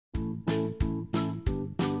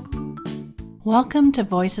Welcome to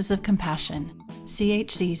Voices of Compassion,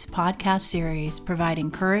 CHC's podcast series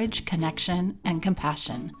providing courage, connection, and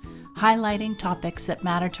compassion, highlighting topics that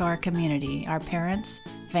matter to our community, our parents,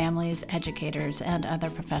 families, educators, and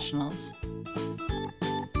other professionals.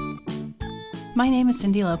 My name is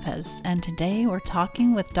Cindy Lopez, and today we're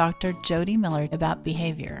talking with Dr. Jody Miller about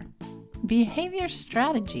behavior. Behavior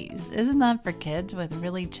strategies. Isn't that for kids with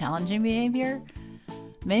really challenging behavior?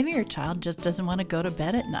 Maybe your child just doesn't want to go to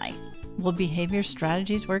bed at night. Will behavior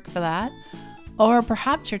strategies work for that? Or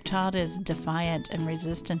perhaps your child is defiant and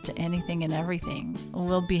resistant to anything and everything.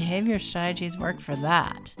 Will behavior strategies work for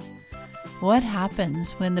that? What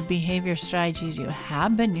happens when the behavior strategies you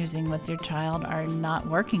have been using with your child are not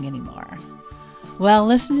working anymore? Well,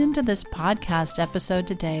 listen into this podcast episode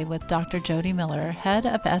today with Dr. Jody Miller, head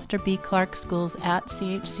of Esther B. Clark Schools at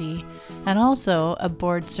CHC, and also a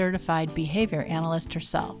board-certified behavior analyst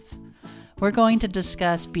herself. We're going to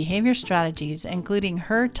discuss behavior strategies, including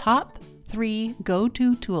her top 3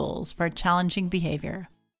 go-to tools for challenging behavior.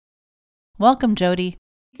 Welcome, Jody.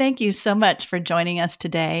 Thank you so much for joining us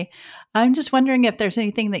today. I'm just wondering if there's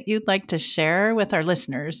anything that you'd like to share with our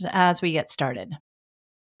listeners as we get started.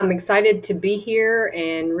 I'm excited to be here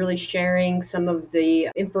and really sharing some of the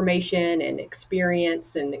information and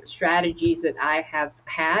experience and strategies that I have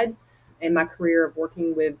had in my career of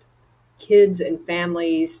working with kids and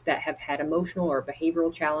families that have had emotional or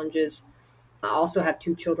behavioral challenges. I also have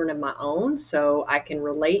 2 children of my own, so I can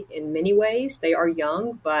relate in many ways. They are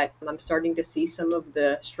young, but I'm starting to see some of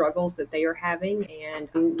the struggles that they are having, and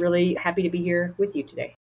I'm really happy to be here with you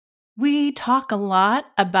today. We talk a lot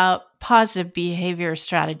about positive behavior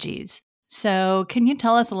strategies. So can you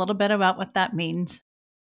tell us a little bit about what that means?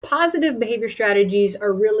 Positive behavior strategies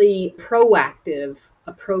are really proactive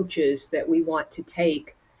approaches that we want to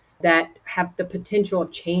take that have the potential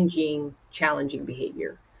of changing challenging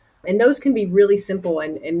behavior. And those can be really simple,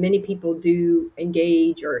 and many people do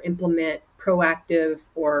engage or implement proactive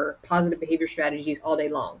or positive behavior strategies all day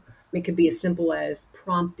long. It could be as simple as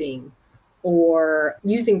prompting or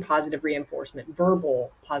using positive reinforcement,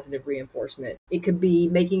 verbal positive reinforcement. It could be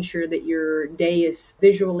making sure that your day is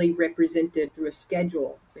visually represented through a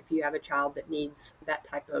schedule if you have a child that needs that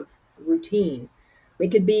type of routine. It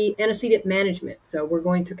could be antecedent management. So we're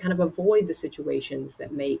going to kind of avoid the situations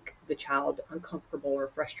that make the child uncomfortable or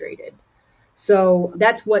frustrated. So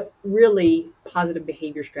that's what really positive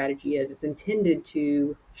behavior strategy is. It's intended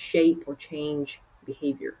to shape or change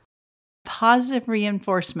behavior. Positive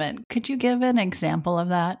reinforcement. Could you give an example of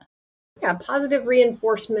that? Yeah, positive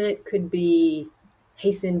reinforcement could be,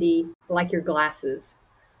 hey, Cindy, I like your glasses.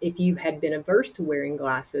 If you had been averse to wearing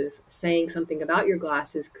glasses, saying something about your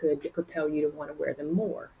glasses could propel you to want to wear them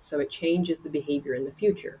more. So it changes the behavior in the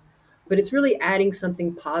future. But it's really adding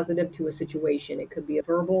something positive to a situation. It could be a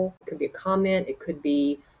verbal, it could be a comment, it could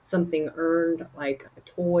be something earned like a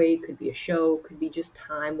toy, it could be a show, it could be just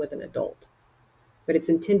time with an adult. But it's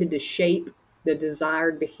intended to shape the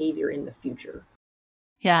desired behavior in the future.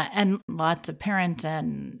 Yeah, and lots of parents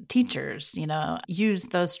and teachers, use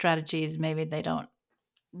those strategies. Maybe they don't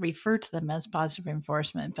refer to them as positive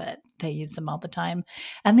reinforcement, but they use them all the time.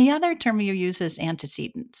 And the other term you use is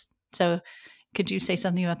antecedents. So could you say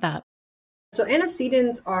something about that? So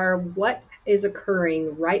antecedents are what is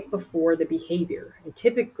occurring right before the behavior. And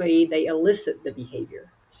typically they elicit the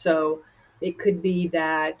behavior. So it could be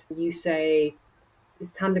that you say,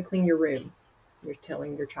 it's time to clean your room. You're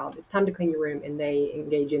telling your child it's time to clean your room, and they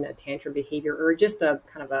engage in a tantrum behavior or just a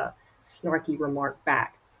kind of a snarky remark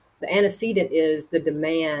back. The antecedent is the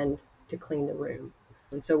demand to clean the room.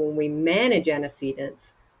 And so when we manage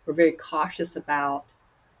antecedents, we're very cautious about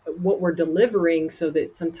what we're delivering so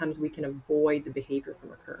that sometimes we can avoid the behavior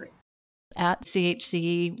from occurring. At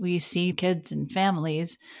CHC, we see kids and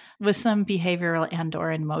families with some behavioral and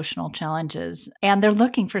or emotional challenges, and they're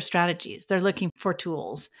looking for strategies. They're looking for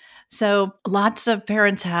tools. So lots of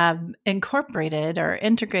parents have incorporated or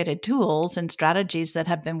integrated tools and strategies that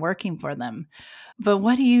have been working for them. But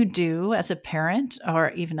what do you do as a parent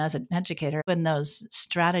or even as an educator when those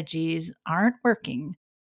strategies aren't working?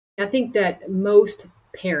 I think that most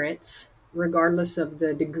parents, regardless of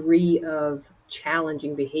the degree of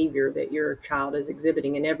challenging behavior that your child is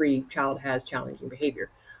exhibiting, and every child has challenging behavior,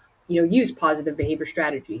 use positive behavior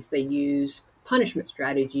strategies. They use punishment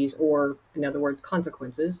strategies, or in other words,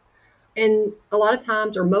 consequences. And a lot of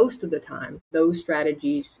times, or most of the time, those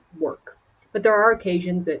strategies work. But there are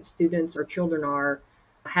occasions that students or children are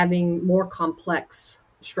having more complex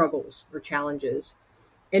struggles or challenges.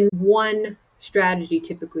 And one strategy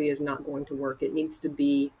typically is not going to work. It needs to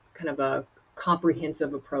be kind of a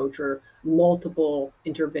comprehensive approach, or multiple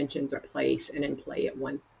interventions are placed and in play at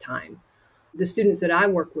one time. The students that I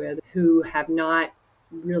work with who have not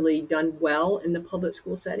really done well in the public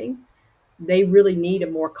school setting, they really need a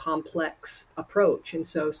more complex approach. And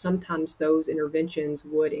so sometimes those interventions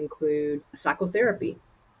would include psychotherapy,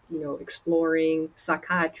 exploring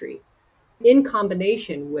psychiatry in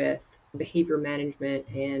combination with behavior management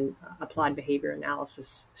and applied behavior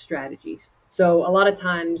analysis strategies. So a lot of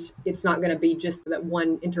times it's not going to be just that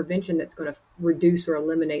one intervention that's going to reduce or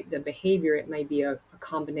eliminate the behavior. It may be a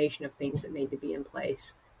combination of things that need to be in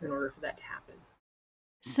place in order for that to happen.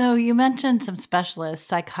 So you mentioned some specialists,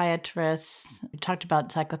 psychiatrists, you talked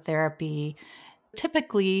about psychotherapy.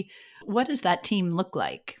 Typically, what does that team look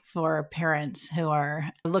like for parents who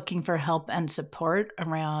are looking for help and support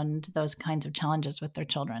around those kinds of challenges with their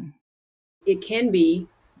children? It can be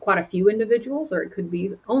quite a few individuals, or it could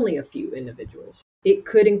be only a few individuals. It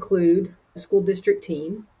could include a school district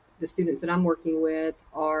team. The students that I'm working with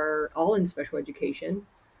are all in special education,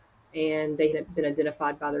 and they have been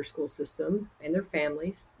identified by their school system and their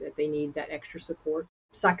families that they need that extra support.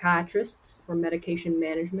 Psychiatrists for medication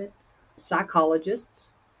management,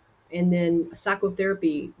 psychologists, and then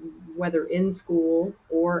psychotherapy, whether in school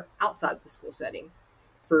or outside the school setting.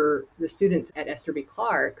 For the students at Esther B.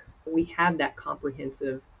 Clark, we have that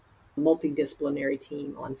comprehensive multidisciplinary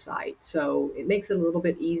team on site. So it makes it a little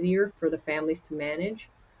bit easier for the families to manage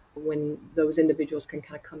when those individuals can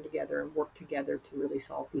kind of come together and work together to really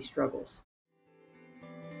solve these struggles.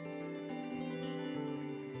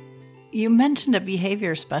 You mentioned a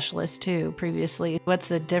behavior specialist too previously. What's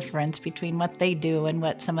the difference between what they do and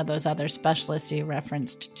what some of those other specialists you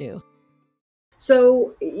referenced do?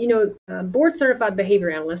 So, a board certified behavior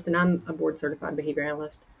analyst, and I'm a board certified behavior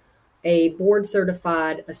analyst, a board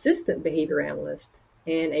certified assistant behavior analyst,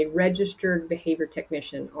 and a registered behavior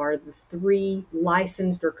technician are the three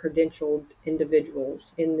licensed or credentialed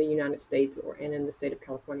individuals in the United States and in the state of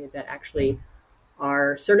California that actually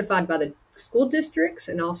are certified by the school districts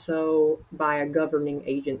and also by a governing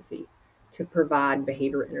agency to provide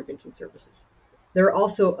behavior intervention services. There are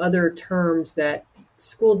also other terms that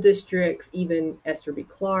school districts, even Esther B.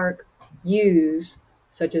 Clark, use,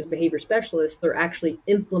 such as behavior specialists. They're actually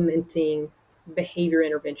implementing behavior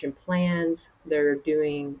intervention plans. They're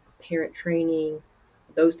doing parent training,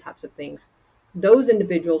 those types of things. Those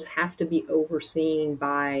individuals have to be overseen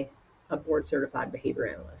by a board certified behavior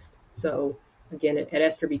analyst. So again, at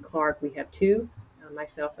Esther B. Clark, we have two,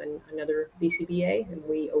 myself and another BCBA, and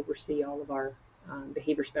we oversee all of our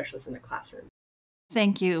behavior specialists in the classroom.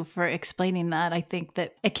 Thank you for explaining that. I think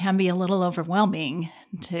that it can be a little overwhelming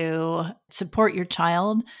to support your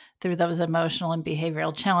child through those emotional and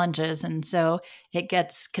behavioral challenges. And so it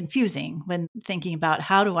gets confusing when thinking about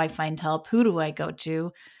how do I find help? Who do I go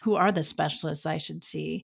to? Who are the specialists I should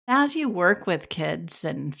see? As you work with kids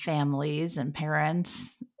and families and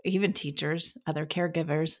parents, even teachers, other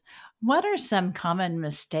caregivers, what are some common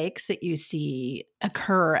mistakes that you see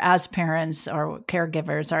occur as parents or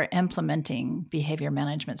caregivers are implementing behavior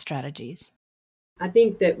management strategies? I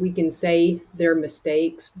think that we can say they're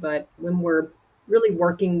mistakes, but when we're really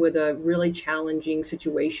working with a really challenging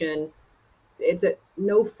situation, it's at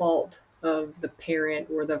no fault of the parent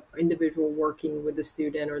or the individual working with the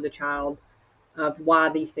student or the child of why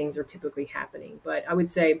these things are typically happening. But I would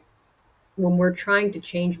say when we're trying to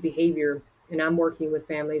change behavior and I'm working with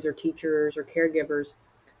families or teachers or caregivers,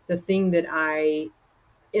 the thing that I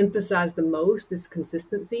emphasize the most is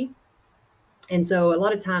consistency. And so a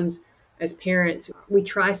lot of times as parents, we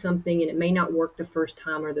try something and it may not work the first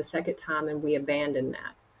time or the second time and we abandon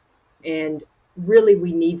that. And really,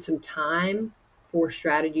 we need some time for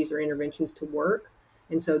strategies or interventions to work.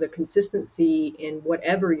 And so the consistency in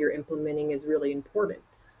whatever you're implementing is really important.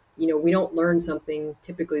 We don't learn something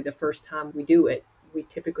typically the first time we do it. We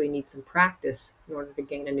typically need some practice in order to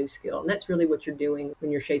gain a new skill. And that's really what you're doing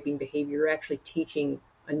when you're shaping behavior. You're actually teaching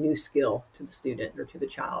a new skill to the student or to the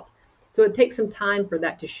child. So it takes some time for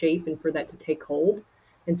that to shape and for that to take hold.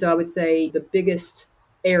 And so I would say the biggest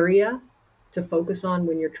area to focus on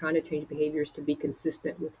when you're trying to change behaviors to be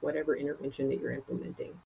consistent with whatever intervention that you're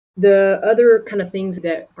implementing. The other kind of things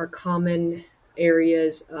that are common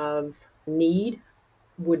areas of need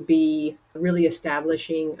would be really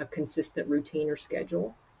establishing a consistent routine or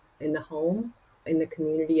schedule in the home, in the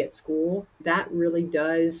community, at school. That really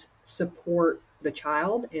does support the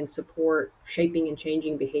child and support shaping and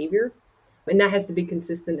changing behavior. And that has to be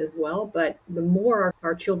consistent as well. But the more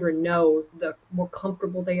our children know, the more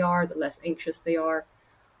comfortable they are, the less anxious they are.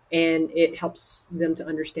 And it helps them to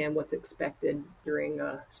understand what's expected during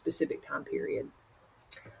a specific time period.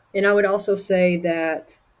 And I would also say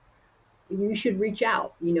that you should reach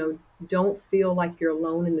out. Don't feel like you're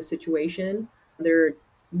alone in the situation. There are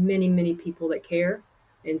many, many people that care.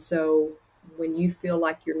 And so when you feel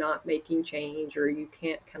like you're not making change or you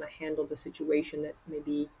can't kind of handle the situation that may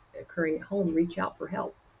be occurring at home, reach out for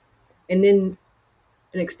help. And then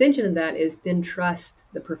an extension of that is then trust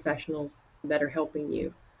the professionals that are helping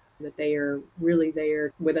you, that they are really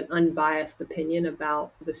there with an unbiased opinion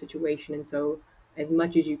about the situation. And so as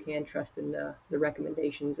much as you can, trust in the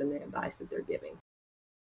recommendations and the advice that they're giving.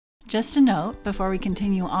 Just a note before we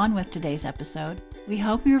continue on with today's episode, we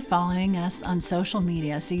hope you're following us on social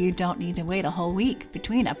media so you don't need to wait a whole week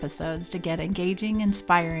between episodes to get engaging,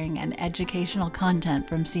 inspiring, and educational content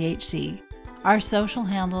from CHC. Our social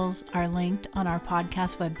handles are linked on our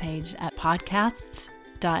podcast webpage at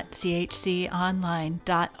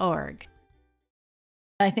podcasts.chconline.org.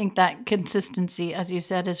 I think that consistency, as you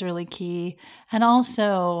said, is really key. And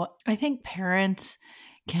also, I think parents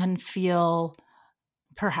can feel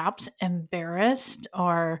perhaps embarrassed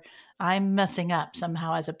or I'm messing up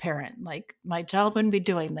somehow as a parent. Like my child wouldn't be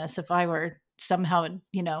doing this if I were somehow,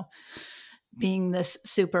 being this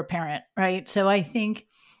super parent, right? So I think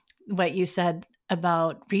what you said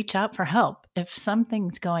about reach out for help. If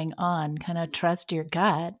something's going on, kind of trust your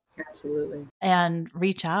gut. Absolutely. And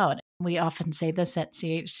reach out. We often say this at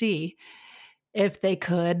CHC. If they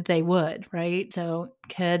could, they would, right? So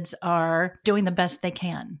kids are doing the best they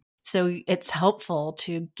can. So it's helpful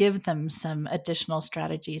to give them some additional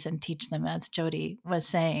strategies and teach them, as Jody was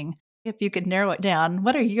saying. If you could narrow it down,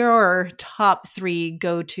 what are your top 3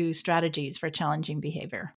 go-to strategies for challenging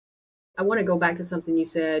behavior? I want to go back to something you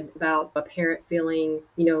said about a parent feeling,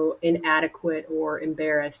 inadequate or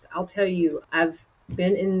embarrassed. I'll tell you, I've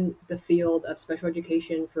been in the field of special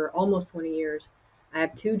education for almost 20 years. I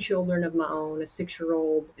have 2 children of my own, a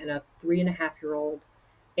 6-year-old and a 3.5-year-old,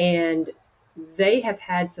 and they have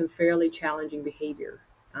had some fairly challenging behavior.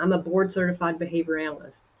 I'm a board certified behavior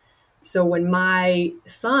analyst. So when my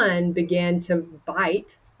son began to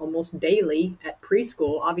bite almost daily at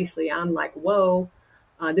preschool, obviously I'm like, whoa,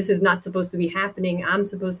 this is not supposed to be happening. I'm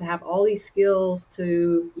supposed to have all these skills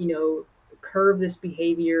to, curb this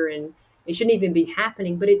behavior, and it shouldn't even be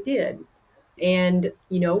happening, but it did. And,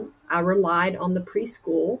 I relied on the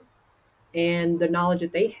preschool and the knowledge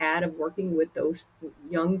that they had of working with those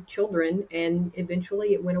young children, and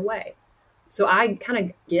eventually it went away. So I kind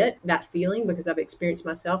of get that feeling because I've experienced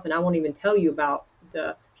myself, and I won't even tell you about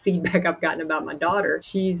the feedback I've gotten about my daughter.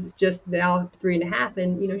 She's just now 3.5,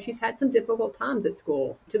 and she's had some difficult times at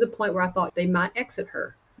school to the point where I thought they might exit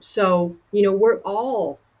her. So we're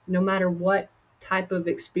all, no matter what type of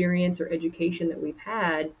experience or education that we've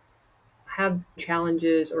had, have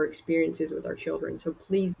challenges or experiences with our children. So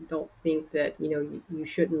please don't think that you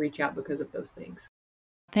shouldn't reach out because of those things.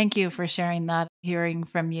 Thank you for sharing that. Hearing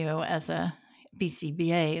from you as a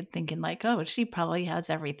BCBA, thinking like, oh, she probably has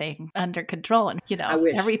everything under control, and I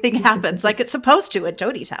wish. everything happens like it's supposed to at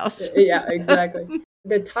Jody's house. Yeah, exactly.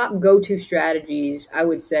 The top go-to strategies, I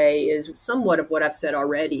would say, is somewhat of what I've said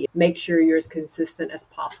already. Make sure you're as consistent as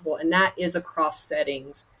possible, and that is across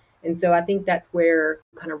settings. And so I think that's where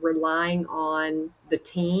kind of relying on the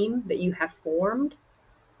team that you have formed,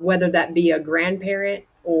 whether that be a grandparent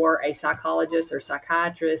or a psychologist or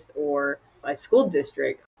psychiatrist or a school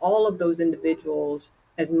district, all of those individuals,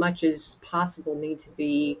 as much as possible, need to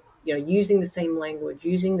be, using the same language,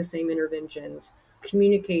 using the same interventions,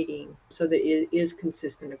 communicating so that it is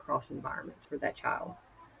consistent across environments for that child.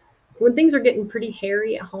 When things are getting pretty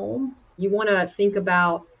hairy at home, you want to think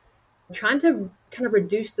about trying to kind of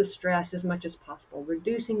reduce the stress as much as possible,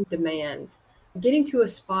 reducing demands, getting to a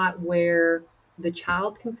spot where the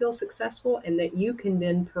child can feel successful and that you can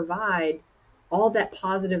then provide all that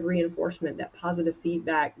positive reinforcement, that positive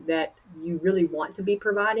feedback that you really want to be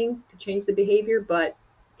providing to change the behavior. But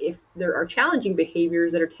if there are challenging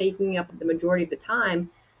behaviors that are taking up the majority of the time,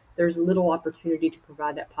 there's little opportunity to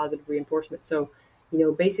provide that positive reinforcement. So,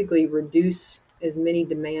 basically reduce as many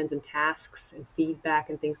demands and tasks and feedback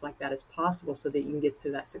and things like that as possible so that you can get to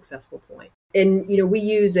that successful point. And, we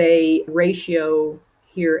use a ratio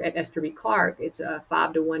here at Esther B. Clark. It's a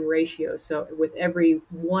 5-to-1 ratio. So with every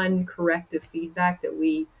one corrective feedback that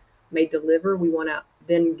we may deliver, we want to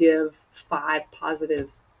then give 5 positive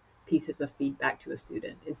pieces of feedback to a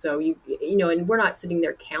student. And so, and we're not sitting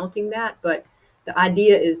there counting that, but the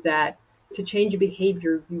idea is that to change a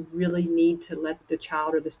behavior, you really need to let the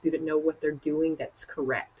child or the student know what they're doing that's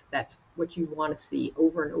correct. That's what you want to see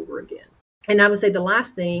over and over again. And I would say the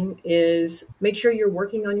last thing is make sure you're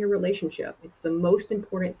working on your relationship. It's the most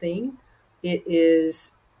important thing. It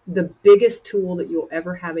is the biggest tool that you'll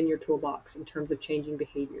ever have in your toolbox in terms of changing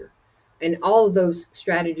behavior. And all of those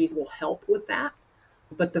strategies will help with that.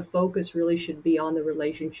 But the focus really should be on the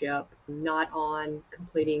relationship, not on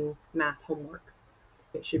completing math homework.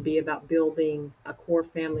 It should be about building a core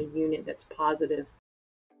family unit that's positive.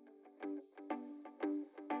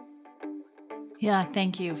 Yeah,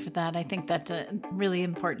 thank you for that. I think that's really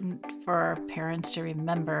important for our parents to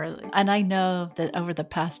remember. And I know that over the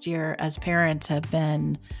past year, as parents have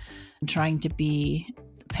been trying to be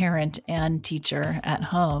parent and teacher at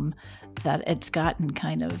home, that it's gotten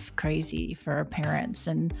kind of crazy for our parents.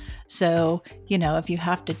 And so, if you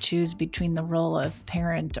have to choose between the role of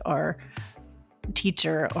parent or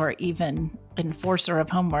teacher or even enforcer of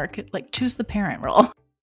homework, like choose the parent role.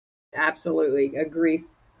 Absolutely. Agree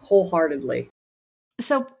wholeheartedly.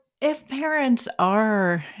 So, if parents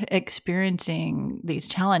are experiencing these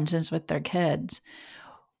challenges with their kids,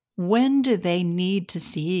 when do they need to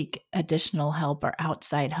seek additional help or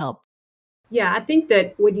outside help? Yeah, I think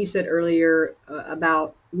that what you said earlier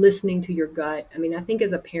about listening to your gut, I mean, I think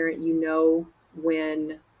as a parent,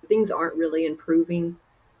 when things aren't really improving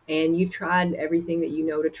and you've tried everything that you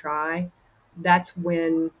know to try, that's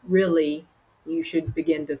when really you should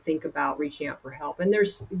begin to think about reaching out for help. And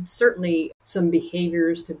there's certainly some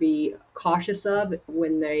behaviors to be cautious of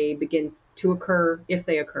when they begin to occur, if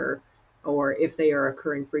they occur, or if they are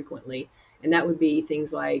occurring frequently. And that would be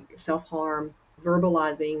things like self harm,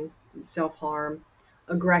 verbalizing self harm,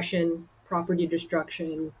 aggression, property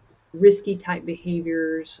destruction, risky type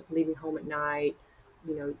behaviors, leaving home at night,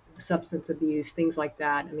 substance abuse, things like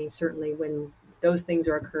that. I mean, certainly when those things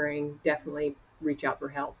are occurring, definitely reach out for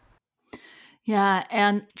help. Yeah.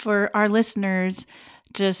 And for our listeners,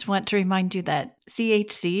 just want to remind you that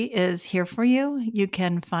CHC is here for you. You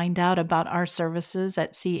can find out about our services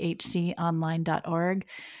at chconline.org.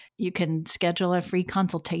 You can schedule a free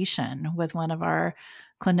consultation with one of our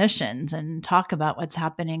clinicians and talk about what's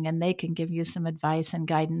happening, and they can give you some advice and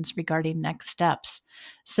guidance regarding next steps.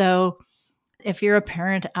 So, if you're a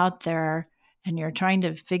parent out there and you're trying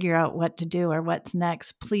to figure out what to do or what's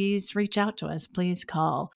next, please reach out to us. Please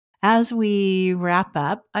call. As we wrap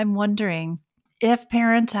up, I'm wondering if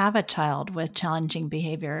parents have a child with challenging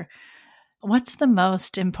behavior, what's the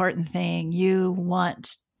most important thing you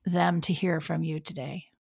want them to hear from you today?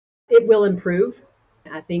 It will improve.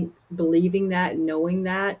 I think believing that and knowing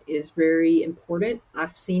that is very important.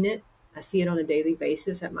 I've seen it. I see it on a daily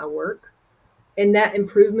basis at my work. And that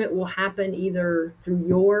improvement will happen either through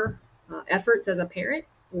your efforts as a parent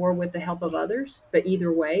or with the help of others. But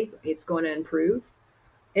either way, it's going to improve.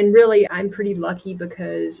 And really, I'm pretty lucky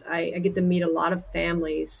because I get to meet a lot of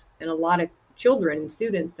families and a lot of children and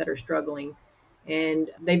students that are struggling. And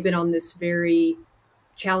they've been on this very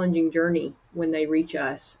challenging journey when they reach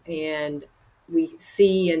us. And we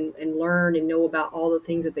see and learn and know about all the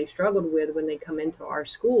things that they struggled with when they come into our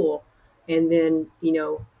school. And then,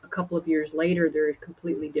 a couple of years later, they're a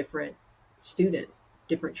completely different student,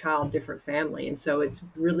 different child, different family. And so it's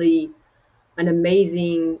really an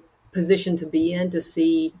amazing position to be in, to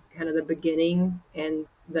see kind of the beginning and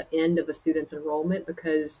the end of a student's enrollment,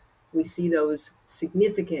 because we see those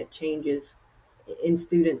significant changes in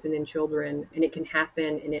students and in children, and it can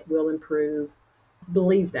happen and it will improve.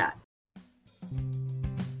 Believe that.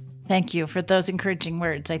 Thank you for those encouraging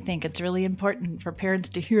words. I think it's really important for parents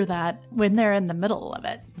to hear that when they're in the middle of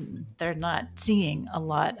it. They're not seeing a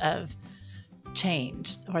lot of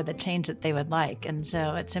change or the change that they would like. And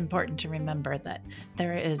so it's important to remember that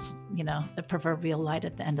there is, the proverbial light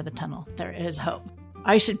at the end of the tunnel. There is hope.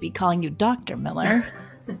 I should be calling you Dr. Miller.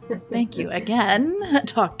 Thank you again,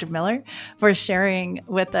 Dr. Miller, for sharing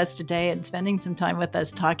with us today and spending some time with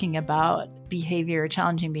us talking about behavior,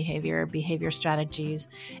 challenging behavior strategies.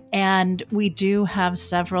 And we do have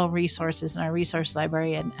several resources in our resource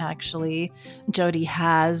library. And actually, Jody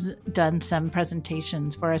has done some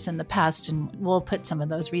presentations for us in the past, and we'll put some of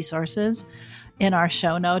those resources in our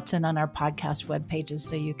show notes and on our podcast web pages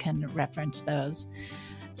so you can reference those.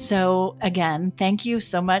 So again, thank you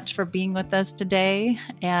so much for being with us today.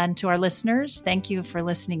 And to our listeners, thank you for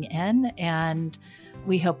listening in. And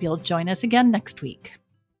we hope you'll join us again next week.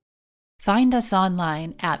 Find us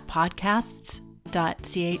online at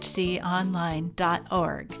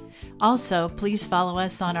podcasts.chconline.org. Also, please follow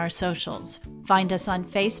us on our socials. Find us on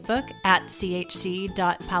Facebook at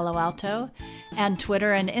chc.Palo Alto and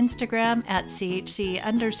Twitter and Instagram at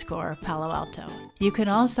chc_Palo Alto. You can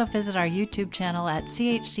also visit our YouTube channel at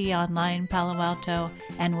CHC Online Palo Alto,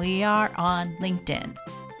 and we are on LinkedIn.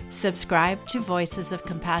 Subscribe to Voices of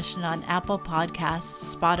Compassion on Apple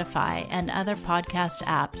Podcasts, Spotify, and other podcast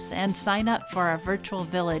apps, and sign up for our Virtual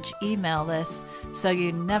Village email list so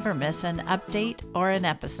you never miss an update or an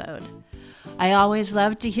episode. I always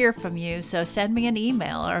love to hear from you, so send me an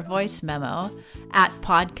email or voice memo at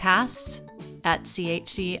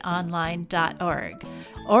podcasts@chconline.org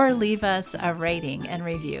or leave us a rating and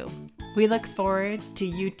review. We look forward to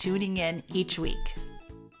you tuning in each week.